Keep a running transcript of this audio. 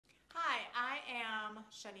am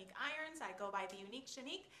Shanique Irons. I go by the Unique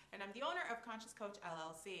Shanique, and I'm the owner of Conscious Coach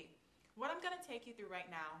LLC. What I'm going to take you through right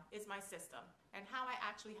now is my system and how I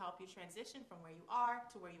actually help you transition from where you are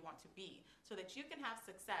to where you want to be so that you can have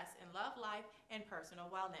success in love, life, and personal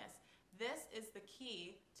wellness. This is the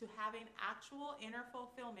key to having actual inner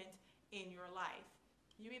fulfillment in your life.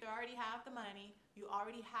 You either already have the money, you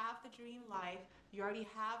already have the dream life, you already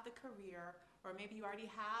have the career, or maybe you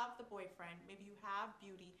already have the boyfriend, maybe you have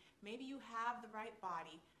beauty, maybe you have the right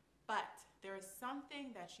body, but there is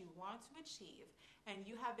something that you want to achieve and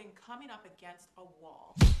you have been coming up against a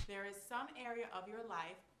wall. There is some area of your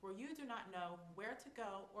life where you do not know where to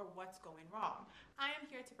go or what's going wrong. I am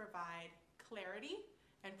here to provide clarity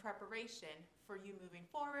and preparation for you moving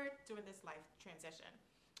forward during this life transition.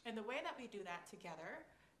 And the way that we do that together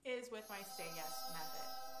is with my Say Yes method.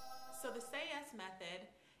 So the Say Yes method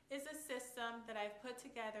is a system that I've put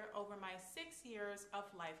together over my 6 years of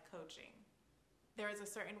life coaching. There is a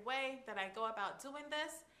certain way that I go about doing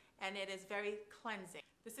this, and it is very cleansing.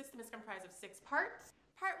 The system is comprised of 6 parts.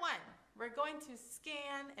 Part 1, we're going to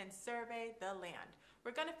scan and survey the land.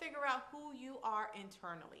 We're going to figure out who you are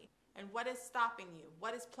internally and what is stopping you,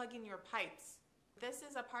 what is plugging your pipes. This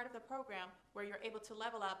is a part of the program where you're able to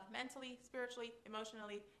level up mentally, spiritually,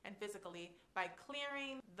 emotionally, and physically by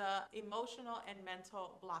clearing the emotional and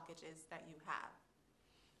mental blockages that you have.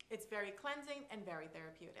 It's very cleansing and very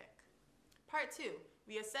therapeutic. Part 2,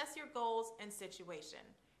 we assess your goals and situation,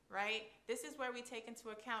 right? This is where we take into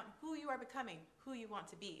account who you are becoming, who you want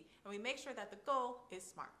to be, and we make sure that the goal is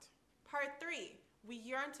smart. Part 3, we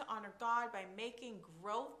yearn to honor God by making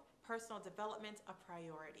growth, personal development a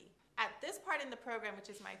priority. At this part in the program, which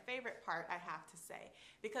is my favorite part, I have to say,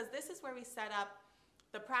 because this is where we set up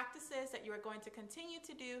the practices that you are going to continue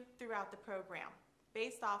to do throughout the program,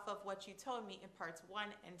 based off of what you told me in parts 1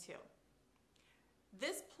 and 2.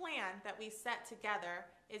 This plan that we set together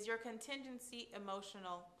is your contingency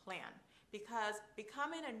emotional plan, because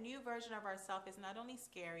becoming a new version of ourselves is not only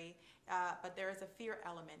scary, but there is a fear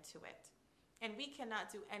element to it. And we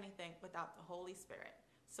cannot do anything without the Holy Spirit.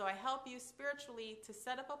 So I help you spiritually to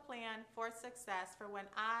set up a plan for success for when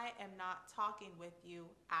I am not talking with you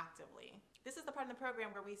actively. This is the part of the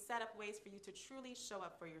program where we set up ways for you to truly show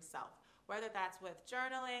up for yourself, whether that's with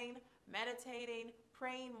journaling, meditating,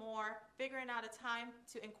 praying more, figuring out a time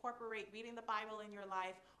to incorporate reading the Bible in your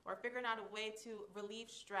life, or figuring out a way to relieve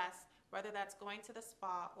stress, whether that's going to the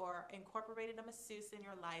spa or incorporating a masseuse in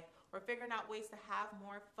your life, or figuring out ways to have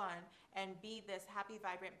more fun and be this happy,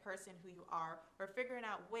 vibrant person who you are, or figuring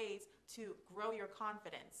out ways to grow your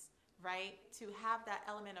confidence, right? To have that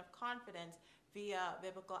element of confidence via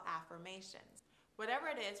biblical affirmations. Whatever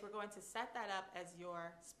it is, we're going to set that up as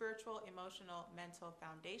your spiritual, emotional, mental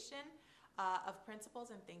foundation of principles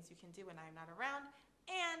and things you can do when I'm not around.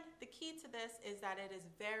 And the key to this is that it is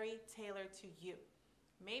very tailored to you.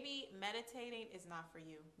 Maybe meditating is not for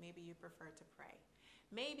you. Maybe you prefer to pray.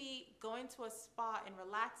 Maybe going to a spa and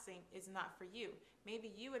relaxing is not for you.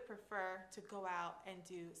 Maybe you would prefer to go out and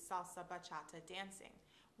do salsa bachata dancing.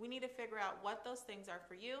 We need to figure out what those things are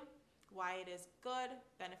for you, why it is good,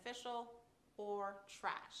 beneficial, or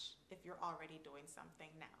trash if you're already doing something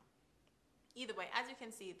now. Either way, as you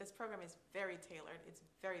can see, this program is very tailored. It's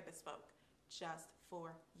very bespoke, just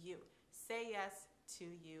for you. Say yes to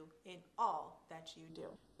you in all that you do.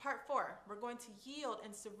 Part 4, we're going to yield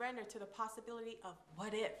and surrender to the possibility of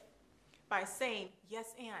what if by saying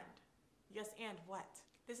yes and what?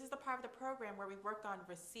 This is the part of the program where we work on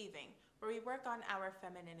receiving, where we work on our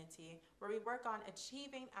femininity, where we work on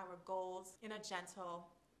achieving our goals in a gentle,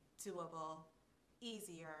 doable,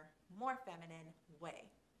 easier, more feminine way.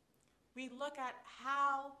 We look at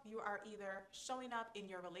how you are either showing up in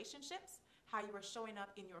your relationships, how you are showing up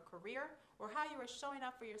in your career, or how you are showing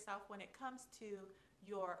up for yourself when it comes to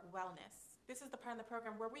your wellness. This is the part of the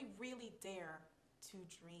program where we really dare to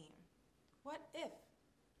dream. What if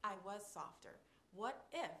I was softer? What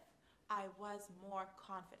if I was more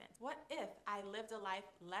confident? What if I lived a life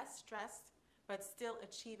less stressed but still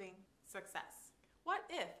achieving success? What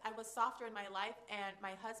if I was softer in my life and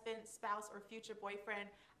my husband, spouse, or future boyfriend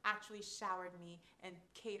actually showered me and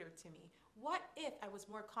catered to me? What if I was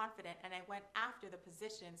more confident and I went after the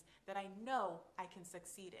positions that I know I can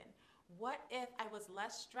succeed in? What if I was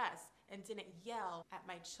less stressed and didn't yell at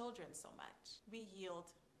my children so much? We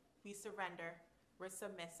yield, we surrender, we're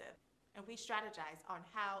submissive, and we strategize on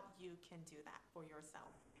how you can do that for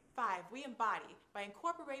yourself. 5, we embody by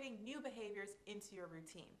incorporating new behaviors into your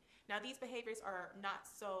routine. Now, these behaviors are not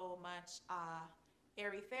so much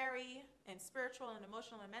airy-fairy and spiritual and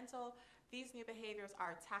emotional and mental. These new behaviors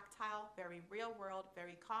are tactile, very real world,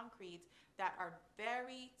 very concrete, that are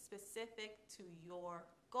very specific to your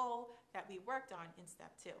goal that we worked on in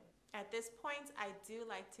step 2. At this point, I do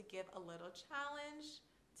like to give a little challenge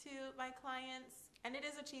to my clients, and it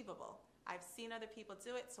is achievable. I've seen other people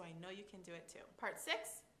do it, so I know you can do it too. Part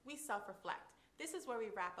 6, we self-reflect. This is where we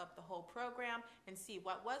wrap up the whole program and see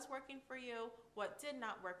what was working for you, what did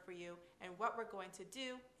not work for you, and what we're going to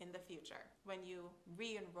do in the future when you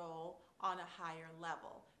re-enroll on a higher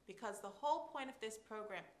level. Because the whole point of this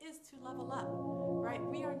program is to level up, right?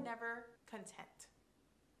 We are never content.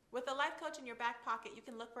 With a life coach in your back pocket, you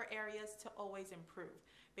can look for areas to always improve,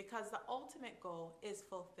 because the ultimate goal is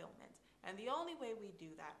fulfillment. And the only way we do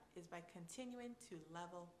that is by continuing to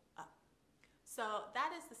level up. So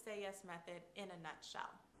that is the Say Yes method in a nutshell.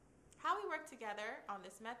 How we work together on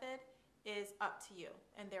this method is up to you,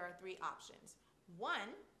 and there are 3 options. 1,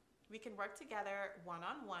 we can work together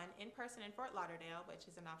one-on-one in person in Fort Lauderdale, which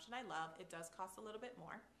is an option I love. It does cost a little bit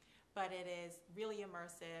more, but it is really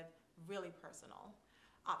immersive, really personal.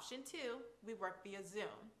 Option 2, we work via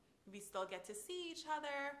Zoom. We still get to see each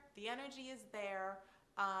other, the energy is there,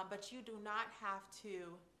 but you do not have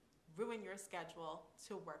to ruin your schedule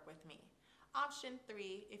to work with me. Option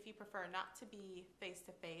 3, if you prefer not to be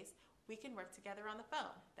face-to-face, we can work together on the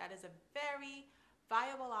phone. That is a very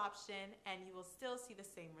viable option, and you will still see the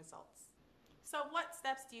same results. So what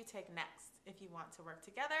steps do you take next if you want to work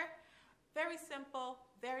together? Very simple,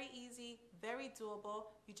 very easy, very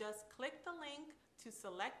doable. You just click the link to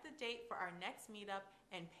select the date for our next meetup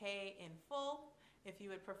and pay in full. If you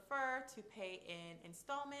would prefer to pay in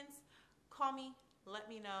installments, call me, let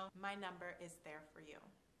me know. My number is there for you.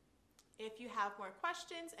 If you have more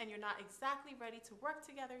questions and you're not exactly ready to work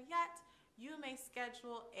together yet, you may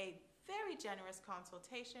schedule a very generous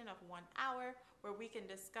consultation of 1 hour where we can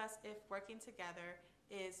discuss if working together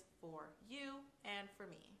is for you and for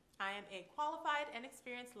me. I am a qualified and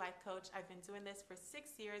experienced life coach. I've been doing this for 6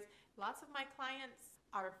 years. Lots of my clients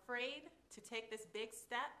are afraid to take this big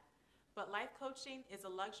step, but life coaching is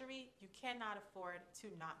a luxury you cannot afford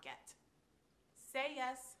to not get. Say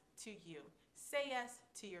yes to you. Say yes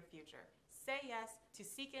to your future. Say yes to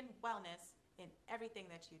seeking wellness in everything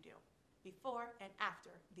that you do, before and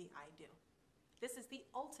after the I do. This is the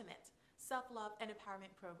ultimate self-love and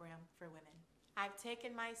empowerment program for women. I've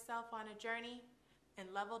taken myself on a journey and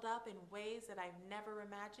leveled up in ways that I've never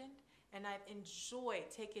imagined, and I've enjoyed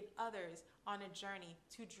taking others on a journey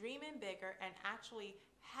to dreaming bigger and actually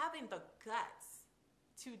having the guts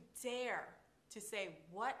to dare to say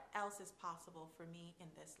what else is possible for me in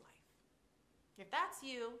this life. If that's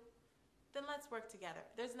you, then let's work together.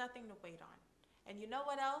 There's nothing to wait on. And you know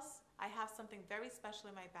what else? I have something very special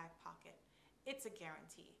in my back pocket. It's a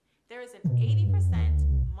guarantee. There is an 80%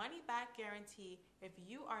 money back guarantee if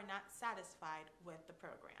you are not satisfied with the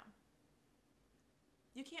program.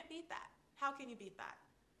 You can't beat that. How can you beat that?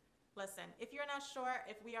 Listen, if you're not sure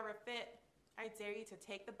if we are a fit, I dare you to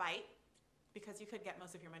take the bite, because you could get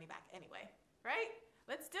most of your money back anyway, right?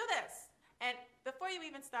 Let's do this. And before you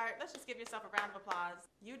even start, let's just give yourself a round of applause.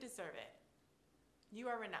 You deserve it. You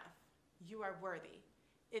are enough. You are worthy.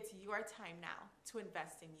 It's your time now to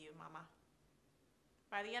invest in you, mama.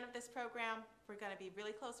 By the end of this program, we're going to be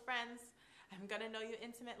really close friends. I'm going to know you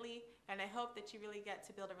intimately, and I hope that you really get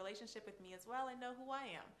to build a relationship with me as well and know who I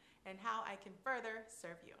am and how I can further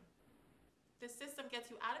serve you. This system gets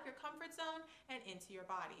you out of your comfort zone and into your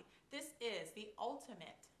body. This is the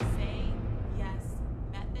ultimate say yes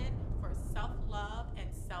method for self-love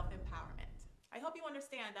and self-empowerment. I hope you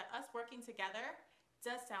understand that us working together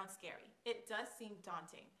does sound scary. It does seem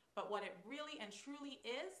daunting, but what it really and truly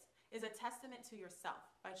is a testament to yourself.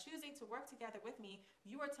 By choosing to work together with me,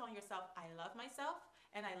 you are telling yourself, I love myself,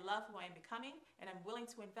 and I love who I am becoming, and I'm willing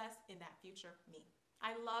to invest in that future me.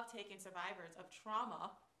 I love taking survivors of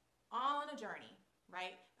trauma on a journey,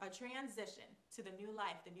 right? A transition to the new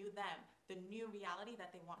life, the new them, the new reality that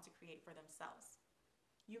they want to create for themselves.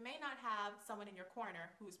 You may not have someone in your corner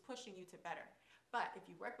who is pushing you to better, but if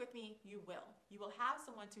you work with me, you will. You will have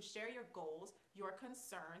someone to share your goals, your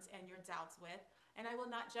concerns, and your doubts with, and I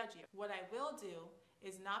will not judge you. What I will do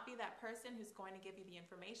is not be that person who's going to give you the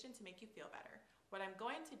information to make you feel better. What I'm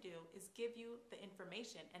going to do is give you the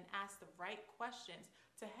information and ask the right questions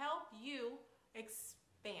to help you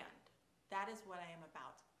expand. That is what I am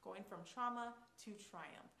about, going from trauma to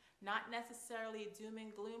triumph. Not necessarily doom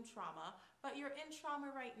and gloom trauma, but you're in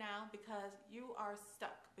trauma right now because you are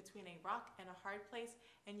stuck between a rock and a hard place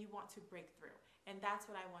and you want to break through. And that's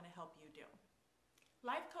what I want to help you do.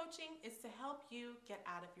 Life coaching is to help you get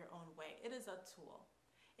out of your own way. It is a tool.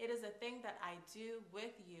 It is a thing that I do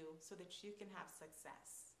with you so that you can have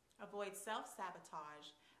success. avoid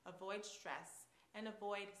self-sabotage, avoid stress, and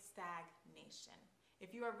avoid stagnation.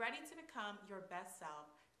 If you are ready to become your best self,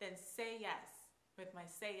 then say yes with my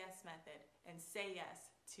Say Yes method and say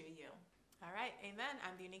yes to you. All right, amen.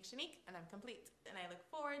 I'm the Unique Shanique, and I'm complete, and I look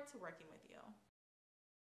forward to working with you.